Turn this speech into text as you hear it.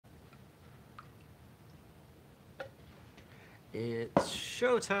It's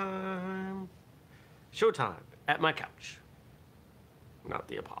showtime. Showtime at my couch. Not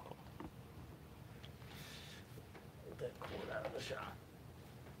the Apollo. Get that cord out of the shot.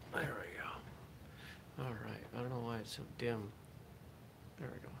 There we go. All right. I don't know why it's so dim. There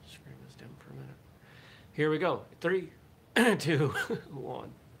we go. Screen was dim for a minute. Here we go. 3, 2,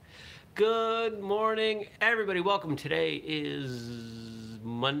 1. Good morning, everybody. Welcome. Today is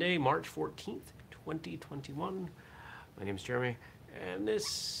Monday, March 14th, 2021. My name is Jeremy, and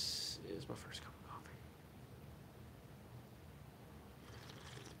this is my first cup of coffee.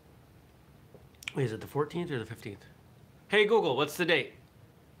 Wait, is it the 14th or the 15th? Hey, Google, what's the date?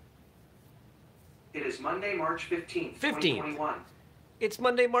 It is Monday, March 15th, 15th. 2021. It's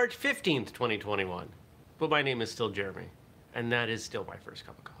Monday, March 15th, 2021. But my name is still Jeremy, and that is still my first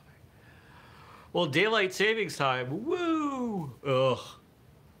cup of coffee. Well, daylight savings time. Woo! Ugh.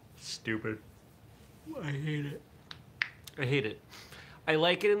 Stupid. I hate it. I hate it. I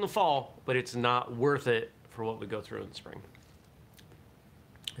like it in the fall, but it's not worth it for what we go through in the spring.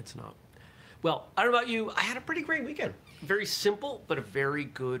 It's not. Well, I don't know about you. I had a pretty great weekend. Very simple, but a very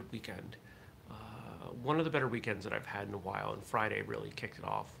good weekend. One of the better weekends that I've had in a while, and Friday really kicked it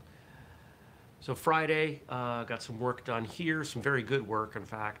off. So Friday, got some work done here, some very good work, in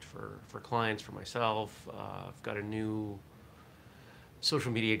fact, for clients, for myself. I've got a new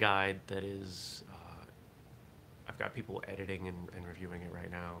social media guide that is, I've got people editing and reviewing it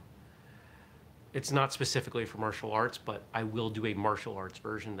right now. It's not specifically for martial arts, but I will do a martial arts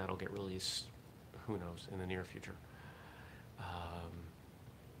version that'll get released, who knows, in the near future.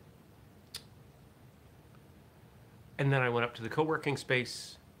 And then I went up to the co-working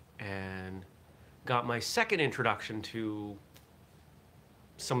space and got my second introduction to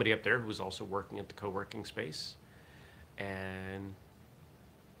somebody up there who was also working at the co-working space. And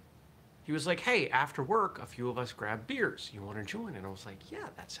he was like, hey, after work, a few of us grab beers. You want to join? And I was like, yeah,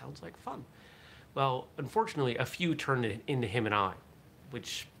 that sounds like fun. Well, unfortunately, a few turned it into him and I,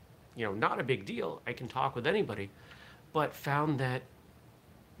 which, you know, not a big deal. I can talk with anybody, but found that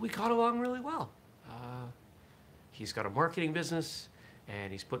we got along really well. He's got a marketing business,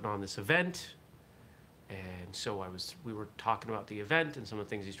 and he's putting on this event. And so we were talking about the event and some of the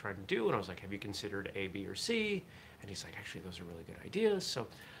things he's trying to do. And I was like, have you considered A, B, or C? And he's like, actually, those are really good ideas. So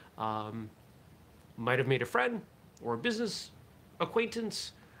might have made a friend or a business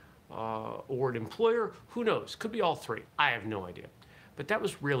acquaintance or an employer. Who knows? Could be all three. I have no idea. But that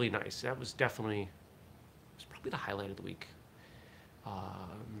was really nice. That was definitely, it was probably the highlight of the week.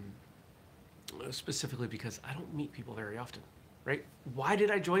 Specifically because I don't meet people very often, right? Why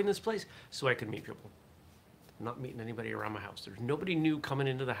did I join this place? So I could meet people. I'm not meeting anybody around my house. There's nobody new coming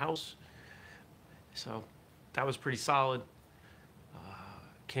into the house. So that was pretty solid.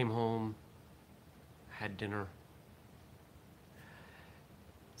 Came home, had dinner.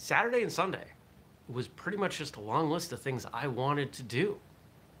 Saturday and Sunday was pretty much just a long list of things I wanted to do.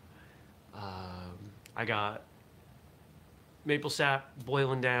 I got maple sap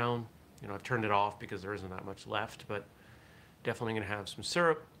boiling down. You know, I've turned it off because there isn't that much left, but definitely gonna have some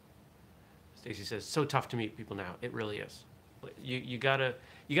syrup. Stacy says, so tough to meet people now. It really is. You gotta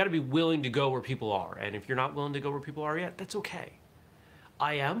be willing to go where people are. And if you're not willing to go where people are yet, that's okay.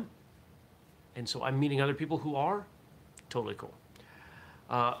 I am. And so I'm meeting other people who are. Totally cool.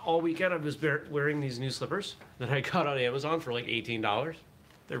 All weekend I was wearing these new slippers that I got on Amazon for like $18.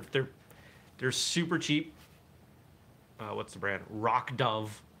 They're super cheap. What's the brand? Rock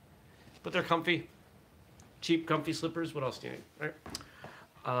Dove. But they're comfy. Cheap, comfy slippers. What else do you need?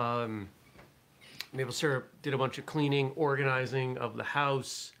 Right? Maple syrup. Did a bunch of cleaning, organizing of the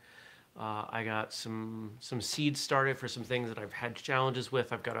house. I got some seeds started for some things that I've had challenges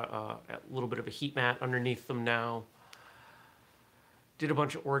with. I've got a little bit of a heat mat underneath them now. Did a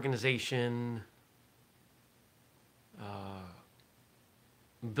bunch of organization.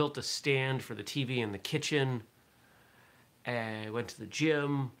 Built a stand for the TV in the kitchen. And went to the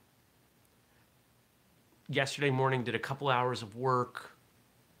gym. Yesterday morning, did a couple hours of work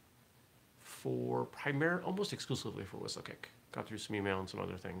for almost exclusively for Whistlekick. Got through some email and some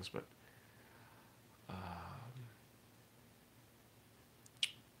other things, but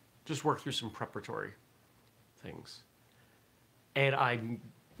just worked through some preparatory things. And I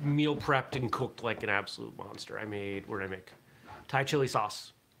meal prepped and cooked like an absolute monster. What did I make? Thai chili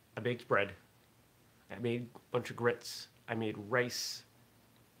sauce. I baked bread. I made a bunch of grits. I made rice.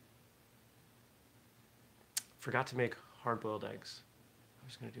 Forgot to make hard-boiled eggs. I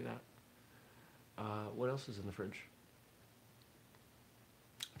was going to do that. What else is in the fridge?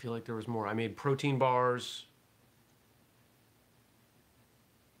 I feel like there was more. I made protein bars.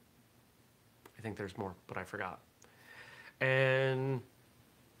 I think there's more, but I forgot. and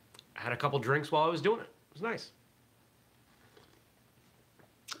had a couple drinks while I was doing it. It was nice.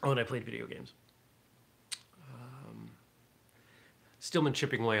 Oh, and I played video games. Still been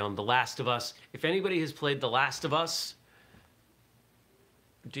chipping away on The Last of Us. If anybody has played The Last of Us,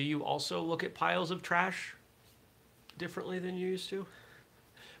 do you also look at piles of trash differently than you used to?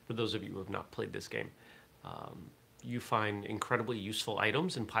 For those of you who have not played this game, you find incredibly useful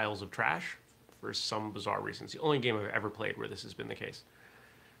items in piles of trash for some bizarre reasons. The only game I've ever played where this has been the case.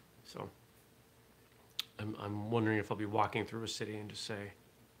 So I'm wondering if I'll be walking through a city and just say,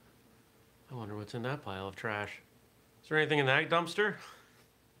 I wonder what's in that pile of trash. Is there anything in that dumpster?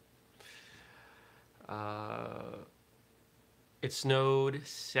 It snowed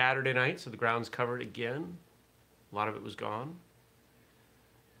Saturday night, so the ground's covered again. A lot of it was gone.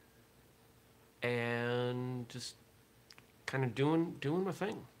 And just kind of doing my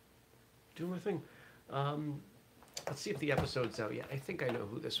thing. Doing my thing. Let's see if the episode's out yet. I think I know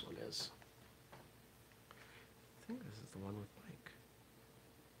who this one is. I think this is the one with Mike.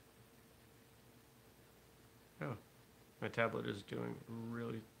 Oh, my tablet is doing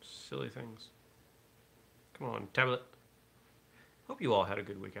really silly things. Come on, tablet. Hope you all had a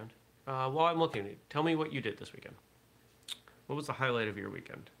good weekend. While I'm looking, tell me what you did this weekend. What was the highlight of your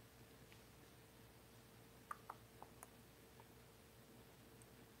weekend?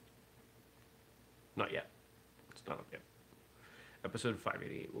 Not yet. It's not up yet. Episode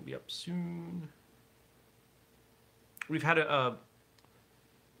 588 will be up soon. We've had a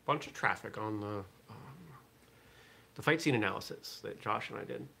bunch of traffic on the fight scene analysis that Josh and I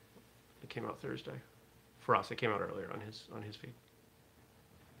did. It came out Thursday. For us, it came out earlier on his feed.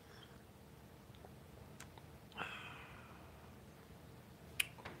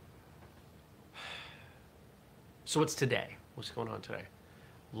 So what's today? What's going on today?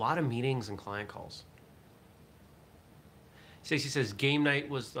 A lot of meetings and client calls. Stacey says game night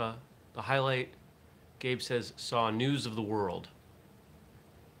was the highlight. Gabe says saw news of the world.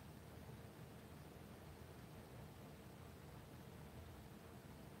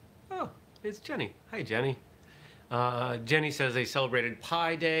 Oh, it's Jenny. Hi, Jenny. Jenny says they celebrated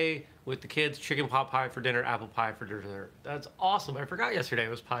Pie Day with the kids. Chicken pot pie for dinner, apple pie for dessert. That's awesome. I forgot yesterday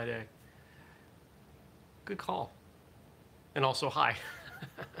was Pie Day. Good call. And also hi.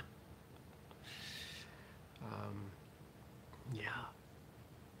 Yeah.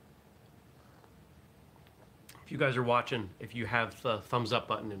 If you guys are watching, if you have the thumbs up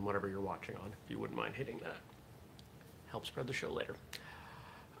button in whatever you're watching on, if you wouldn't mind hitting that, help spread the show later.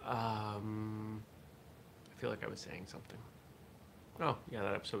 I feel like I was saying something. Oh, yeah,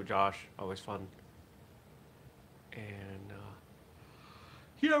 that episode with Josh, always fun. And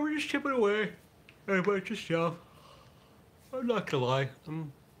yeah, we're just chipping away at a bunch of stuff. I'm not gonna lie,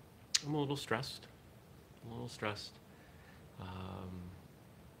 I'm a little stressed.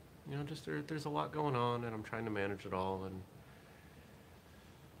 You know, just there's a lot going on, and I'm trying to manage it all, and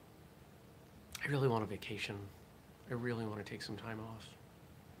I really want a vacation. I really want to take some time off.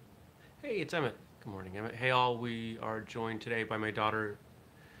 Hey, it's Emmett. Good morning, Emmett. Hey, all. We are joined today by my daughter.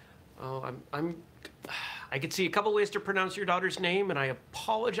 Oh, I could see a couple ways to pronounce your daughter's name, and I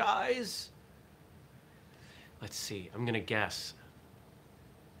apologize. Let's see. I'm gonna guess.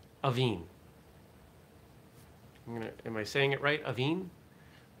 Aveen. Am I saying it right? Aveen?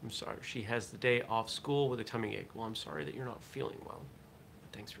 I'm sorry. She has the day off school with a tummy ache. Well, I'm sorry that you're not feeling well.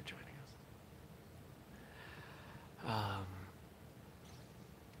 But thanks for joining us.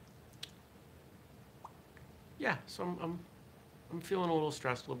 Yeah, so I'm feeling a little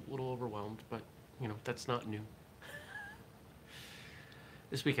stressed, a little overwhelmed, but you know, that's not new.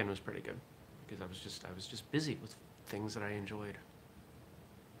 This weekend was pretty good because I was just busy with things that I enjoyed.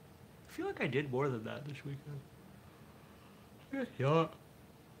 I feel like I did more than that this weekend. Yeah.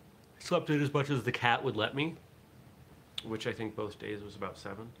 I slept in as much as the cat would let me, which I think both days was about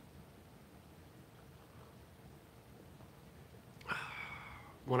 7.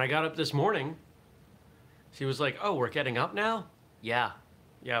 When I got up this morning, she was like, "Oh, we're getting up now?" Yeah,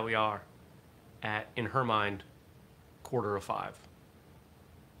 we are. At, in her mind, 4:45.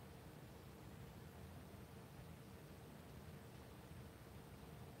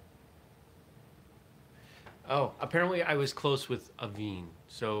 Oh, apparently I was close with Aveen.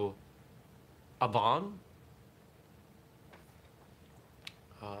 So, Avon?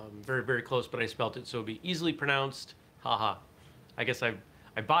 Very, very close, but I spelt it so it'd be easily pronounced. Haha. I guess I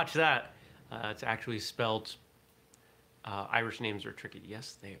botched that. It's actually spelled, Irish names are tricky.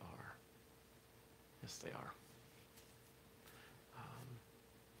 Yes, they are. Yes, they are.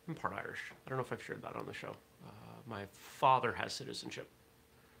 I'm part Irish. I don't know if I've shared that on the show. My father has citizenship.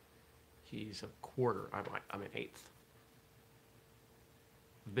 He's a quarter. I'm an eighth.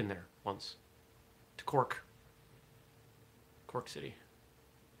 I've been there once. To Cork City.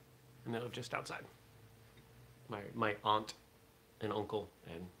 And they live just outside. My aunt and uncle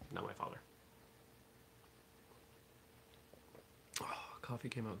and now my father. Oh, coffee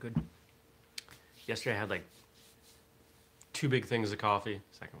came out good. Yesterday I had like 2 big things of coffee.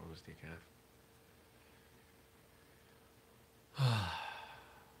 Second one was decaf.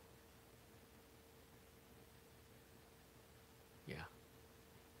 Yeah.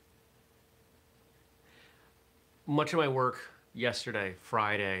 Much of my work yesterday,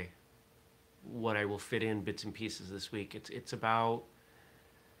 Friday, what I will fit in bits and pieces this week. It's about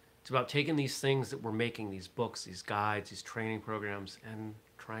taking these things that we're making, these books, these guides, these training programs, and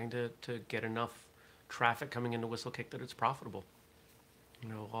trying to get enough traffic coming into Whistlekick that it's profitable. You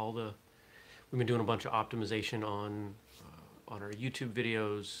know, we've been doing a bunch of optimization on our YouTube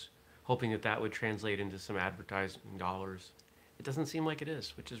videos, hoping that would translate into some advertising dollars. It doesn't seem like it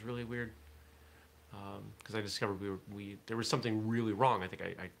is, which is really weird. Because I discovered there was something really wrong. I think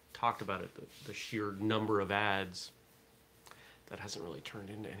I talked about it, the sheer number of ads that hasn't really turned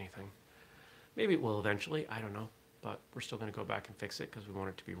into anything. Maybe it will eventually, I don't know. But we're still going to go back and fix it because we want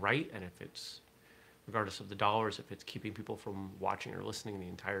it to be right. And if it's, regardless of the dollars, if it's keeping people from watching or listening the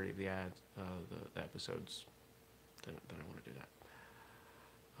entirety of the ads, the episodes, then I want to do that.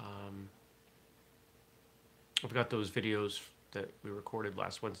 I've got those videos that we recorded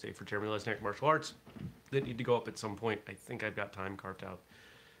last Wednesday for Jeremy Lesniak Martial Arts that need to go up at some point. I think I've got time carved out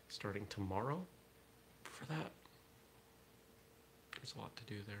starting tomorrow for that. There's a lot to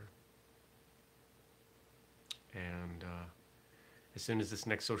do there. And as soon as this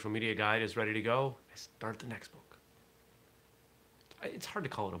next social media guide is ready to go, I start the next book. It's hard to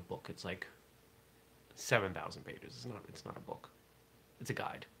call it a book. It's like 7,000 pages. It's not a book. It's a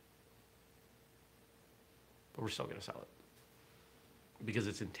guide. But we're still going to sell it because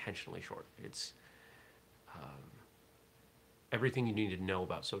it's intentionally short. It's everything you need to know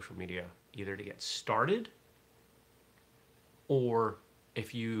about social media, either to get started or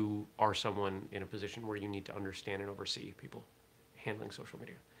if you are someone in a position where you need to understand and oversee people handling social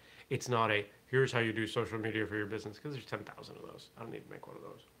media. It's not here's how you do social media for your business, because there's 10,000 of those. I don't need to make one of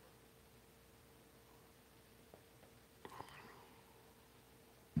those.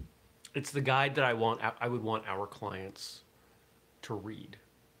 It's the guide that I would want our clients to read,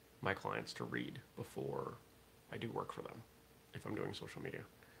 my clients to read before I do work for them, if I'm doing social media,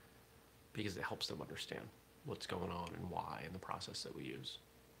 because it helps them understand what's going on and why and the process that we use,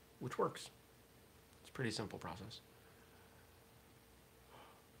 which works. It's a pretty simple process.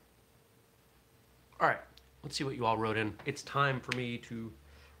 All right, let's see what you all wrote in. It's time for me to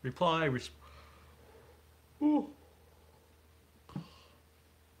reply,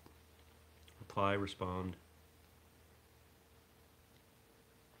 respond,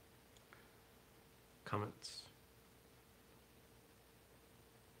 comments.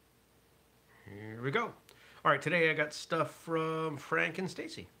 Here we go. All right, today I got stuff from Frank and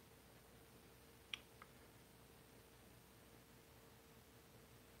Stacy.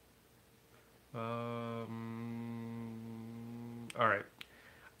 All right,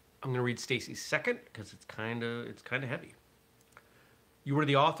 I'm gonna read Stacy's second because it's kind of heavy. You are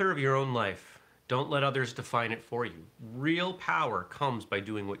the author of your own life. Don't let others define it for you. Real power comes by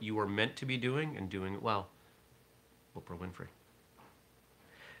doing what you are meant to be doing and doing it well. Oprah Winfrey.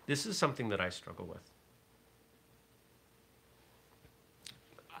 This is something that I struggle with.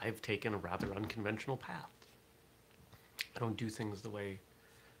 I've taken a rather unconventional path. I don't do things the way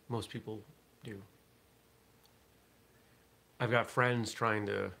most people do. I've got friends trying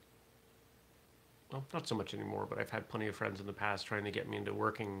to, well, not so much anymore, but I've had plenty of friends in the past trying to get me into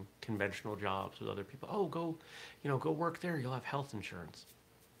working conventional jobs with other people. Oh, go work there. You'll have health insurance.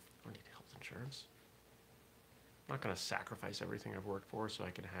 I don't need health insurance. I'm not going to sacrifice everything I've worked for so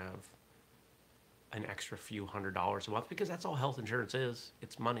I can have an extra few $100s a month, because that's all health insurance is.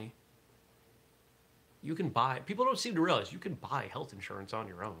 It's money. You can buy, people don't seem to realize you can buy health insurance on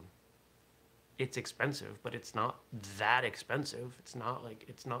your own. It's expensive, but it's not that expensive. It's not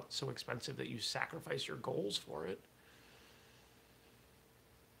so expensive that you sacrifice your goals for it.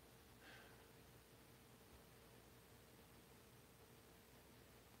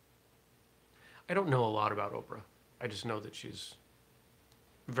 I don't know a lot about Oprah. I just know that she's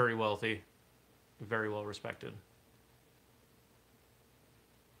very wealthy, very well respected.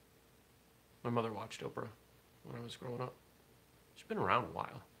 My mother watched Oprah when I was growing up. She's been around a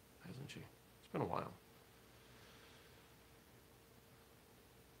while, hasn't she? It's been a while.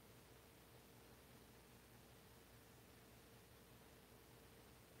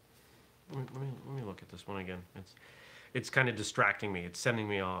 Let me look at this one again. It's kind of distracting me. It's sending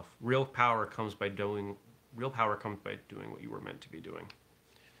me off. Real power comes by doing what you were meant to be doing.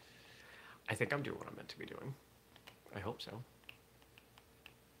 I think I'm doing what I'm meant to be doing. I hope so.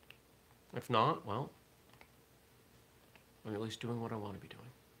 If not, well, I'm at least doing what I want to be doing.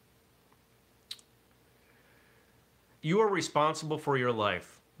 You are responsible for your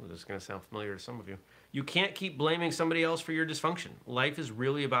life. Well, this is going to sound familiar to some of you. You can't keep blaming somebody else for your dysfunction. Life is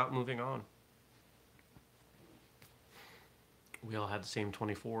really about moving on. We all had the same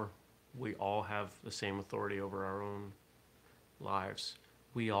 24. We all have the same authority over our own lives.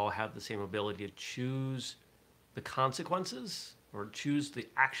 We all have the same ability to choose the consequences, or choose the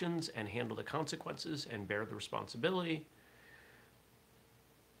actions and handle the consequences and bear the responsibility.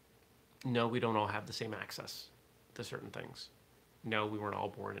 No, we don't all have the same access to certain things. No, we weren't all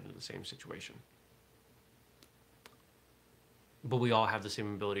born into the same situation. But we all have the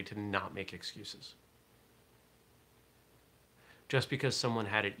same ability to not make excuses. Just because someone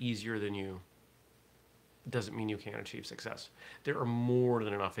had it easier than you doesn't mean you can't achieve success. There are more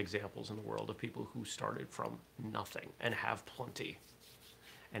than enough examples in the world of people who started from nothing and have plenty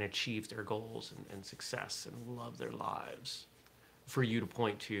and achieved their goals and success and love their lives, for you to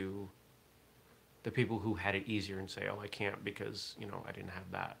point to the people who had it easier and say, oh, I can't because, I didn't have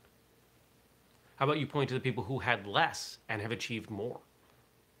that. How about you point to the people who had less and have achieved more?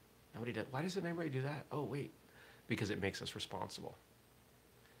 Nobody did. Why doesn't anybody do that? Oh, wait, because it makes us responsible.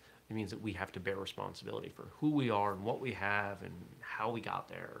 It means that we have to bear responsibility for who we are and what we have and how we got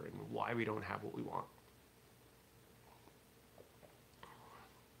there and why we don't have what we want.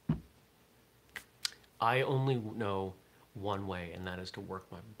 I only know one way, and that is to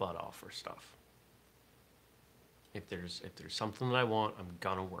work my butt off for stuff. If there's something that I want, I'm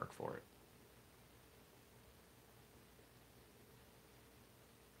gonna work for it.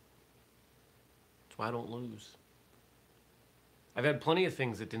 That's why I don't lose. I've had plenty of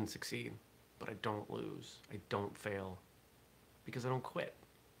things that didn't succeed, but I don't lose. I don't fail because I don't quit.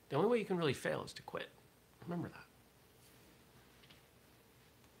 The only way you can really fail is to quit. Remember that.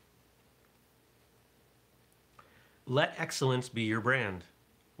 Let excellence be your brand.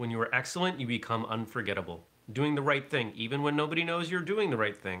 When you are excellent, you become unforgettable. Doing the right thing, even when nobody knows you're doing the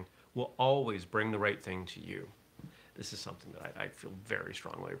right thing, will always bring the right thing to you. This is something that I feel very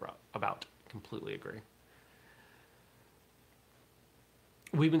strongly about. Completely agree.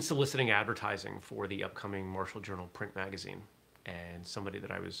 We've been soliciting advertising for the upcoming Marshall Journal print magazine, and somebody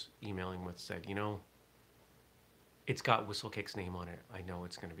that I was emailing with said, it's got Whistlekick's name on it. I know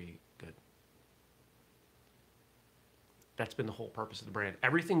it's going to be good. That's been the whole purpose of the brand.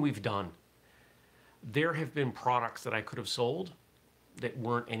 Everything we've done, there have been products that I could have sold that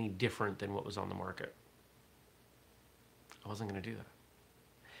weren't any different than what was on the market. I wasn't going to do that.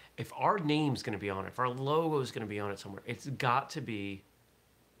 If our name's going to be on it, if our logo is going to be on it somewhere, it's got to be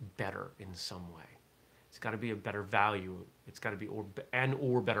better in some way. It's got to be a better value. It's got to be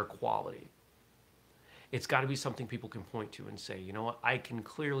or better quality. It's got to be something people can point to and say, you know what, I can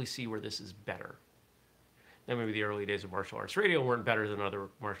clearly see where this is better. Now, maybe the early days of martial arts radio weren't better than other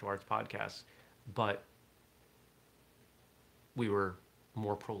martial arts podcasts, but we were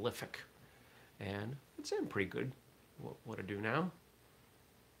more prolific. And I'd say I'm pretty good at what I do now.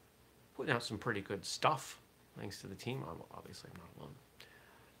 Putting out some pretty good stuff, thanks to the team. Obviously, I'm not alone.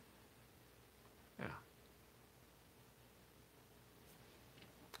 Yeah.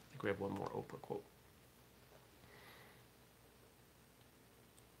 I think we have one more Oprah quote.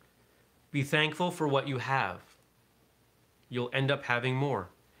 Be thankful for what you have. You'll end up having more.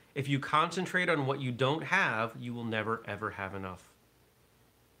 If you concentrate on what you don't have, you will never, ever have enough.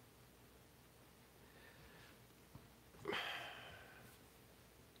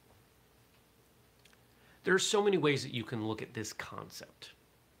 There are so many ways that you can look at this concept.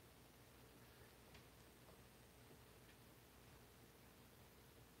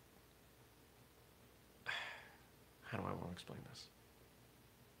 How do I want to explain this?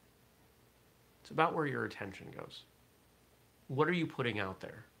 It's about where your attention goes. What are you putting out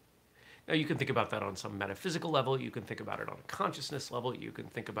there? Now, you can think about that on some metaphysical level. You can think about it on a consciousness level. You can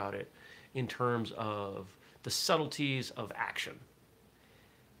think about it in terms of the subtleties of action.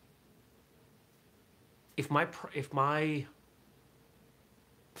 If my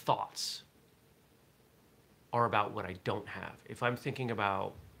thoughts are about what I don't have, if I'm thinking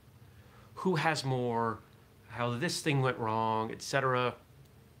about who has more, how this thing went wrong, etc.,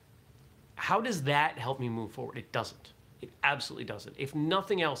 how does that help me move forward? It doesn't. It absolutely doesn't. If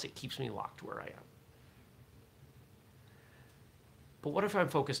nothing else, it keeps me locked where I am. But what if I'm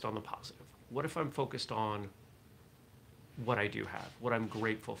focused on the positive? What if I'm focused on what I do have, what I'm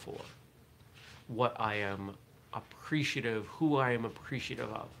grateful for, what I am appreciative who I am appreciative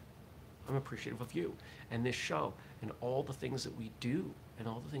of. I'm appreciative of you and this show and all the things that we do and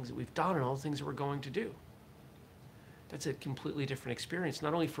all the things that we've done and all the things that we're going to do. That's a completely different experience,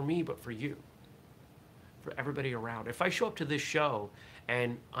 not only for me, but for you, for everybody around. If I show up to this show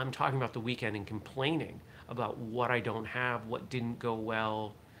and I'm talking about the weekend and complaining about what I don't have, what didn't go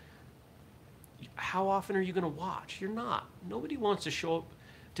well, how often are you going to watch? You're not. Nobody wants to show up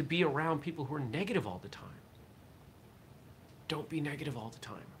to be around people who are negative all the time. Don't be negative all the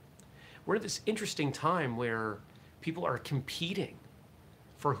time. We're at this interesting time where people are competing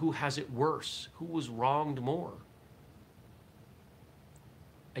for who has it worse, who was wronged more.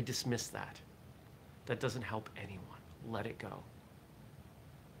 I dismiss that. That doesn't help anyone. Let it go.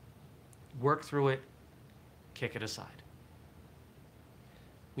 Work through it, kick it aside.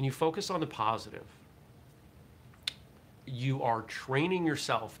 When you focus on the positive, you are training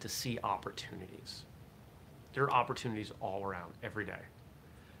yourself to see opportunities. There are opportunities all around every day.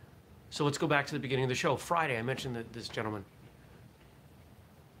 So let's go back to the beginning of the show. Friday, I mentioned that this gentleman.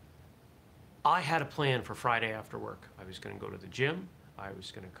 I had a plan for Friday after work. I was going to go to the gym. I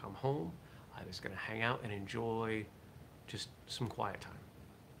was going to come home. I was going to hang out and enjoy just some quiet time.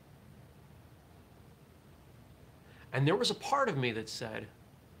 And there was a part of me that said,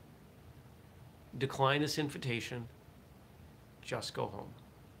 decline this invitation, just go home.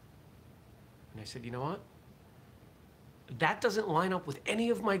 And I said, you know what? That doesn't line up with any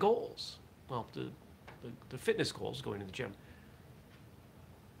of my goals. Well, the fitness goals, going to the gym.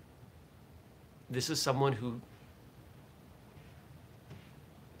 This is someone who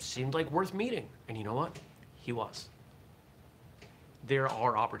seemed like worth meeting. And you know what? He was. There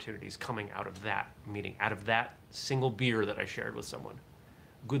are opportunities coming out of that meeting, out of that single beer that I shared with someone.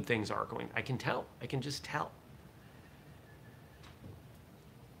 Good things are going. I can tell. I can just tell.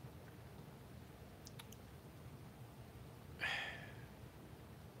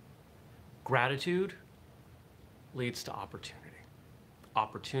 Gratitude leads to opportunity.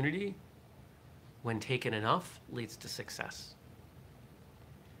 Opportunity, when taken enough, leads to success.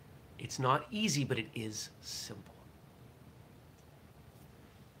 It's not easy, but it is simple.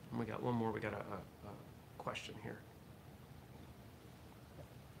 And we got one more. We got a question here.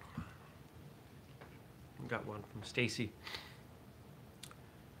 We got one from Stacy.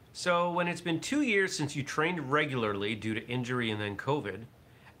 So when it's been 2 years since you trained regularly due to injury and then COVID,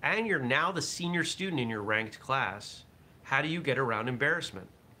 and you're now the senior student in your ranked class, how do you get around embarrassment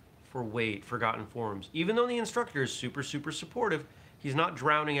for weight, forgotten forms? Even though the instructor is super, super supportive, he's not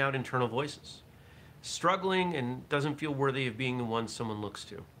drowning out internal voices. Struggling and doesn't feel worthy of being the one someone looks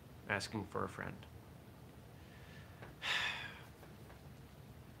to, asking for a friend.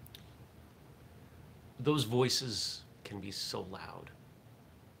 Those voices can be so loud.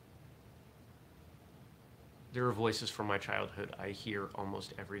 There are voices from my childhood I hear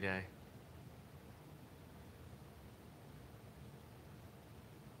almost every day.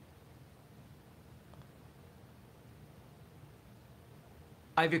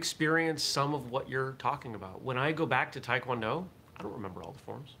 I've experienced some of what you're talking about. When I go back to Taekwondo, I don't remember all the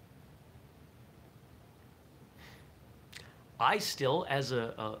forms. I still, as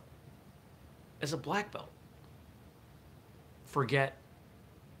a black belt, forget.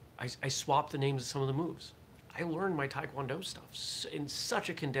 I swap the names of some of the moves. I learned my Taekwondo stuff in such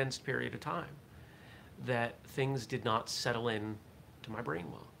a condensed period of time that things did not settle in to my brain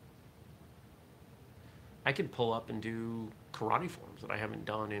well. I could pull up and do karate forms that I haven't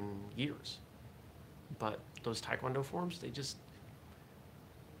done in years. But those Taekwondo forms,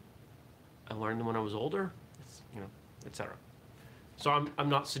 I learned them when I was older, etc. So I'm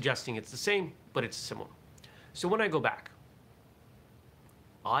not suggesting it's the same, but it's similar. So when I go back,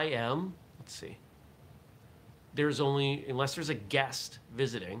 I am, let's see, there's only, unless there's a guest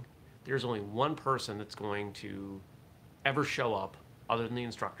visiting, there's only one person that's going to ever show up other than the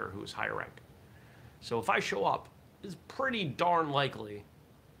instructor who is higher rank. So if I show up, it's pretty darn likely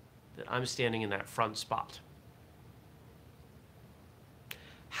that I'm standing in that front spot.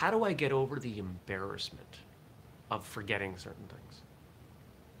 How do I get over the embarrassment of forgetting certain things?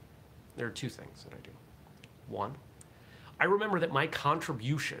 There are two things that I do. One, I remember that my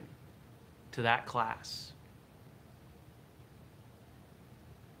contribution to that class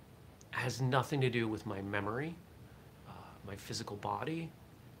has nothing to do with my memory, my physical body.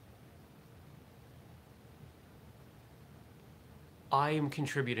 I am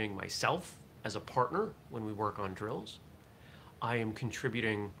contributing myself as a partner when we work on drills. I am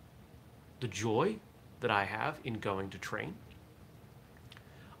contributing the joy that I have in going to train.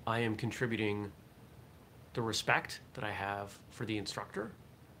 I am contributing the respect that I have for the instructor.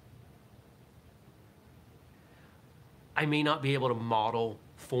 I may not be able to model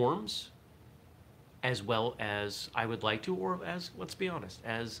forms as well as I would like to, or as, let's be honest,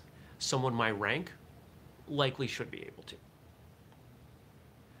 as someone my rank likely should be able to.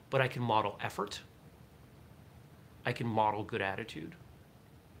 But I can model effort. I can model good attitude.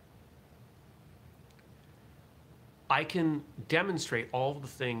 I can demonstrate all of the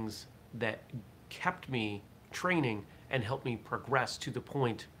things that kept me training and helped me progress to the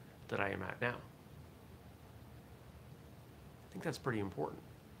point that I am at now. I think that's pretty important.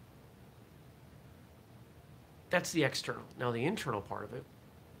 That's the external. Now, the internal part of it,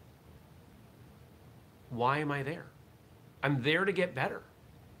 why am I there? I'm there to get better.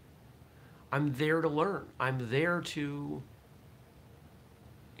 I'm there to learn. I'm there to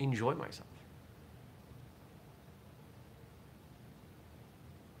enjoy myself.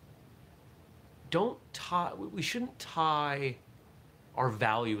 We shouldn't tie our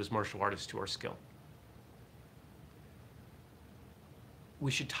value as martial artists to our skill.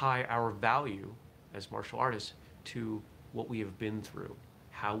 We should tie our value as martial artists to what we have been through,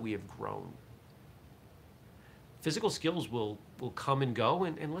 how we have grown. Physical skills will come and go,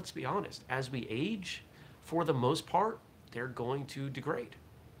 and let's be honest, as we age, for the most part, they're going to degrade.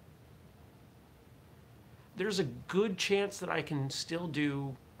 There's a good chance that I can still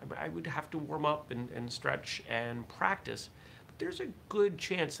do, I would have to warm up and stretch and practice, but there's a good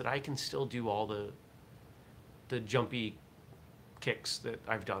chance that I can still do all the jumpy kicks that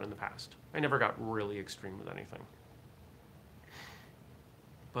I've done in the past. I never got really extreme with anything.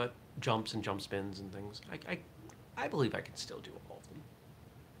 But jumps and jump spins and things, I believe I can still do all of them.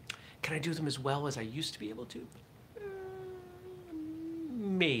 Can I do them as well as I used to be able to?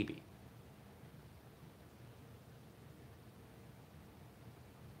 Maybe.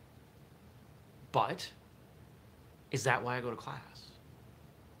 But is that why I go to class?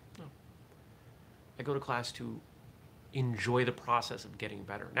 No. I go to class to enjoy the process of getting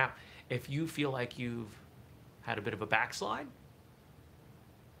better. Now, if you feel like you've had a bit of a backslide,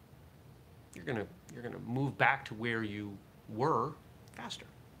 you're gonna move back to where you were faster.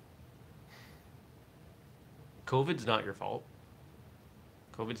 COVID's not your fault.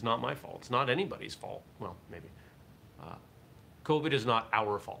 COVID's not my fault. It's not anybody's fault. Well, maybe. COVID is not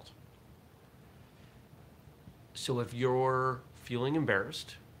our fault. So if you're feeling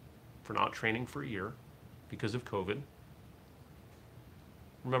embarrassed for not training for a year because of COVID,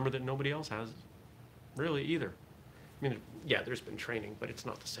 remember that nobody else has really either. I mean, yeah, there's been training, but it's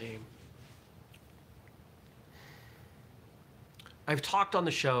not the same. I've talked on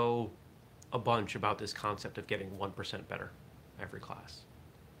the show a bunch about this concept of getting 1% better every class.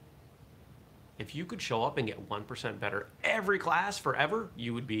 If you could show up and get 1% better every class forever,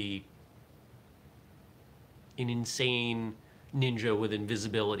 you would be an insane ninja with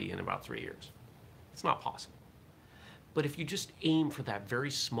invisibility in about 3 years. It's not possible. But if you just aim for that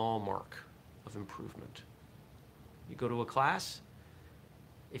very small mark of improvement, you go to a class,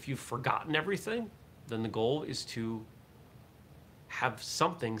 if you've forgotten everything, then the goal is to have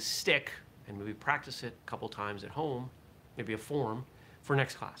something stick and maybe practice it a couple times at home, maybe a form for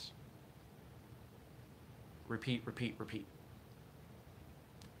next class. Repeat, repeat, repeat.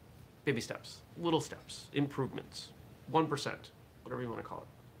 Baby steps, little steps, improvements, 1%, whatever you want to call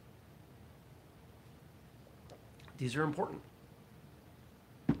it. These are important.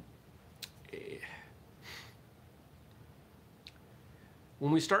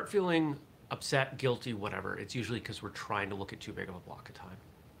 When we start feeling upset, guilty, whatever, it's usually because we're trying to look at too big of a block of time.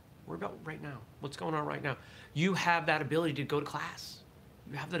 Worry about right now. What's going on right now? You have that ability to go to class.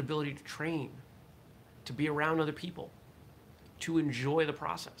 You have that ability to train, to be around other people, to enjoy the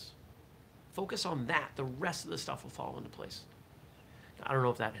process. Focus on that. The rest of the stuff will fall into place. I don't know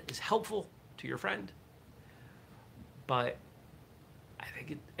if that is helpful to your friend, but I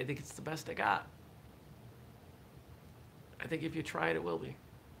think it's the best I got. I think if you try it, it will be.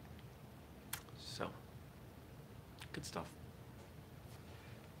 So, good stuff.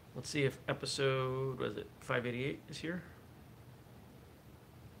 Let's see if episode, was it 588 is here?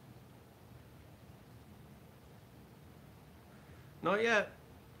 Not yet.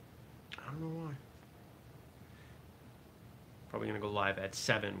 I don't know why. Probably gonna go live at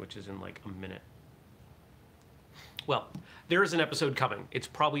 7, which is in like a minute. Well, there is an episode coming. It's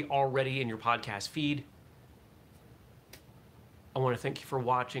probably already in your podcast feed. I want to thank you for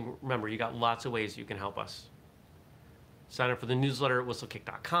watching. Remember, you got lots of ways you can help us. Sign up for the newsletter at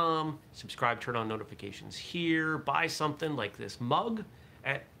whistlekick.com. Subscribe, turn on notifications here. Buy something like this mug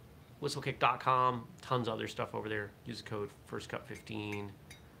at whistlekick.com. Tons of other stuff over there. Use the code FIRSTCUT15.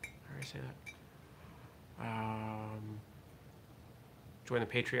 How do I say that? Join the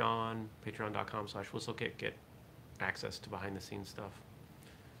Patreon, patreon.com/whistlekick. Get access to behind the scenes stuff.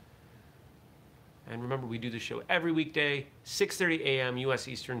 And remember, we do the show every weekday, 6:30 a.m. U.S.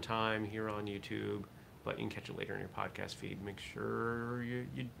 Eastern Time here on YouTube. But you can catch it later in your podcast feed. Make sure you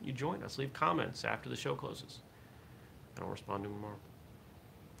join us. Leave comments after the show closes. And I'll respond to them tomorrow.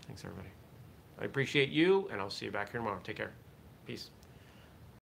 Thanks, everybody. I appreciate you, and I'll see you back here tomorrow. Take care. Peace.